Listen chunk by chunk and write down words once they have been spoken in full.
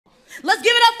Let's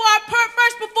give it up for our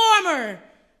first performer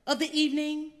of the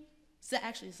evening.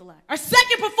 Actually, it's a lie. Our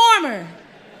second performer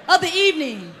of the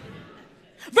evening,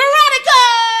 Veronica!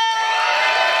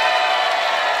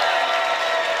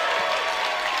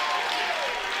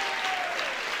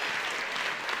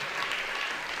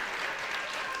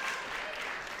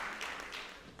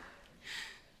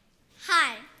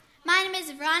 Hi, my name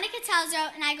is Veronica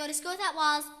Telzrow, and I go to school without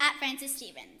walls at Francis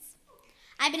Stevens.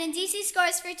 I've been in DC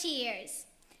Scores for 2 years,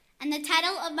 and the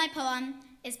title of my poem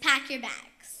is Pack Your Bags.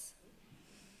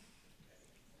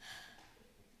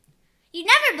 You'd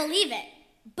never believe it,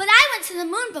 but I went to the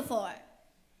moon before.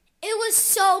 It was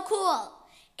so cool.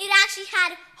 It actually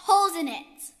had holes in it.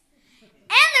 And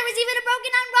there was even a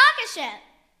broken-down rocket ship.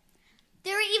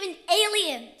 There were even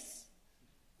aliens.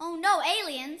 Oh, no,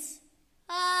 aliens.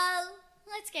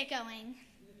 Let's get going.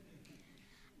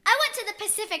 I went to the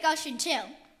Pacific Ocean, too.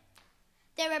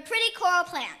 There were pretty coral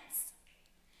plants.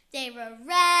 They were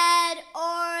red,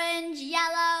 orange,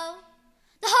 yellow,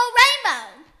 the whole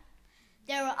rainbow.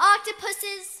 There were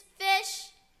octopuses, fish,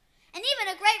 and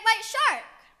even a great white shark.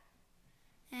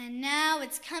 And now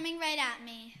it's coming right at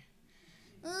me.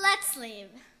 Let's leave.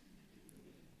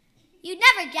 You'd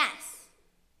never guess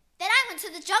that I went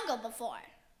to the jungle before.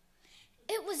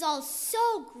 It was all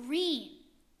so green.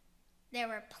 There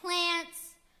were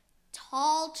plants,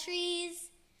 tall trees,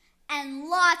 and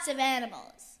lots of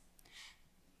animals.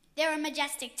 There were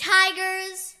majestic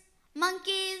tigers,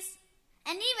 monkeys,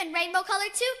 and even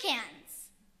rainbow-colored toucans.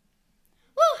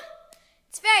 Whew,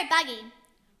 it's very buggy.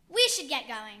 We should get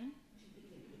going.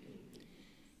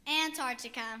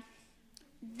 Antarctica.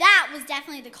 That was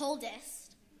definitely the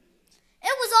coldest.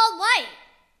 It was all white.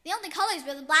 The only colors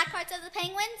were the black parts of the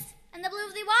penguins and the blue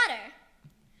of the water.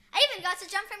 I even got to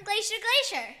jump from glacier to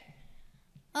glacier.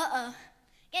 Uh-oh,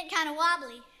 getting kind of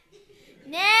wobbly.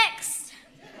 Next.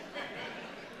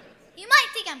 You might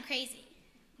think I'm crazy,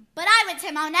 but I went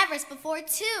to Mount Everest before,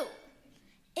 too.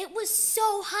 It was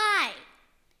so high.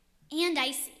 And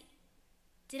icy.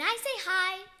 Did I say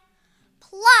high?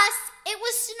 Plus, it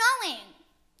was snowing.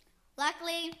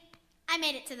 Luckily, I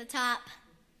made it to the top.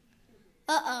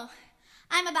 Uh-oh,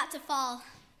 I'm about to fall.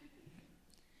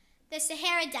 The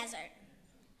Sahara Desert.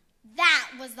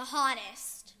 That was the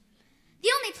hottest.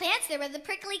 The only plants there were the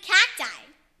prickly cacti.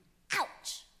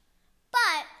 Ouch.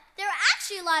 But there were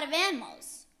actually a lot of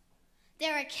animals.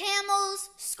 There were camels,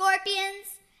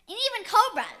 scorpions, and even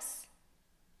cobras.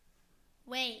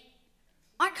 Wait.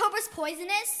 Aren't cobras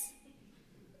poisonous?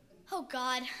 Oh,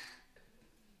 God.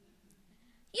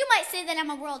 You might say that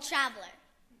I'm a world traveler,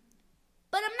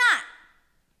 but I'm not.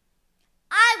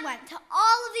 I went to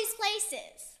all of these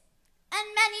places,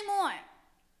 and many more,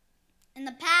 in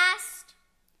the past,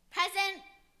 present,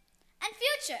 and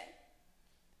future.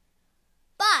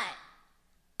 But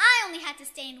I only had to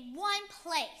stay in one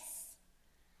place,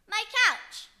 my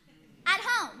couch, at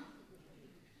home.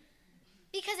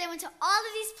 Because I went to all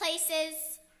of these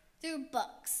places through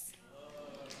books.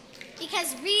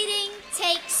 Because reading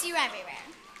takes you everywhere.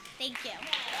 Thank you.